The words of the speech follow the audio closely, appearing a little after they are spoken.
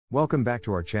Welcome back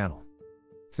to our channel.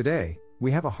 Today, we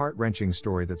have a heart-wrenching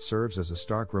story that serves as a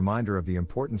stark reminder of the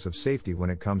importance of safety when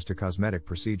it comes to cosmetic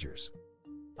procedures.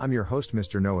 I'm your host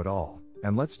Mr. Know-It-All,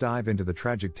 and let's dive into the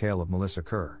tragic tale of Melissa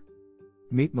Kerr.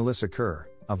 Meet Melissa Kerr,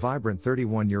 a vibrant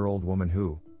 31-year-old woman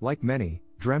who, like many,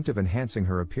 dreamt of enhancing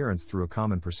her appearance through a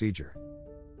common procedure.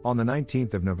 On the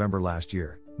 19th of November last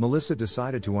year, Melissa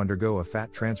decided to undergo a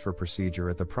fat transfer procedure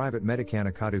at the private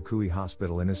Medicana Kadikoy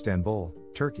hospital in Istanbul,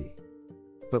 Turkey.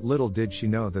 But little did she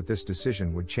know that this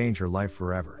decision would change her life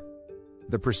forever.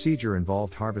 The procedure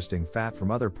involved harvesting fat from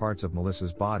other parts of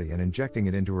Melissa's body and injecting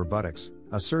it into her buttocks,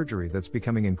 a surgery that's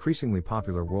becoming increasingly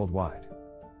popular worldwide.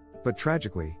 But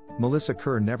tragically, Melissa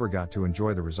Kerr never got to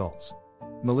enjoy the results.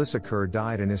 Melissa Kerr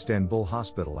died in Istanbul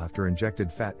hospital after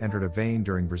injected fat entered a vein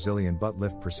during Brazilian butt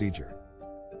lift procedure.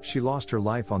 She lost her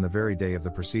life on the very day of the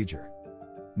procedure.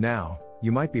 Now,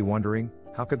 you might be wondering,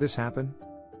 how could this happen?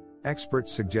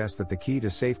 Experts suggest that the key to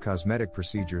safe cosmetic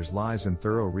procedures lies in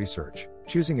thorough research,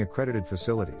 choosing accredited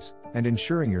facilities, and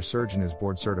ensuring your surgeon is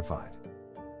board certified.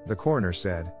 The coroner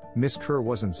said, Ms. Kerr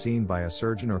wasn't seen by a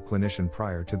surgeon or clinician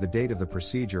prior to the date of the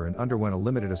procedure and underwent a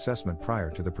limited assessment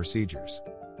prior to the procedures.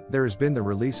 There has been the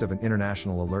release of an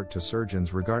international alert to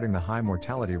surgeons regarding the high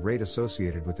mortality rate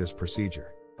associated with this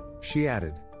procedure. She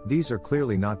added, "These are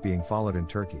clearly not being followed in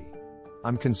Turkey.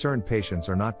 I'm concerned patients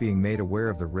are not being made aware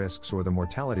of the risks or the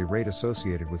mortality rate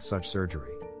associated with such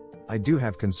surgery. I do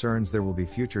have concerns there will be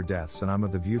future deaths, and I'm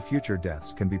of the view future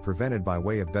deaths can be prevented by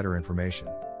way of better information."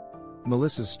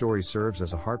 Melissa's story serves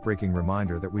as a heartbreaking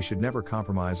reminder that we should never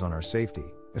compromise on our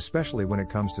safety, especially when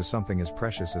it comes to something as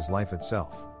precious as life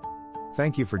itself.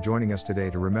 Thank you for joining us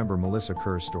today to remember Melissa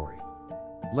Kerr's story.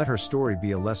 Let her story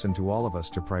be a lesson to all of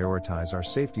us to prioritize our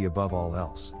safety above all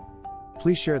else.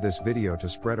 Please share this video to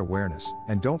spread awareness,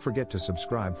 and don't forget to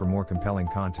subscribe for more compelling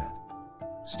content.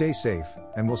 Stay safe,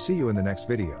 and we'll see you in the next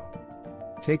video.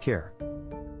 Take care.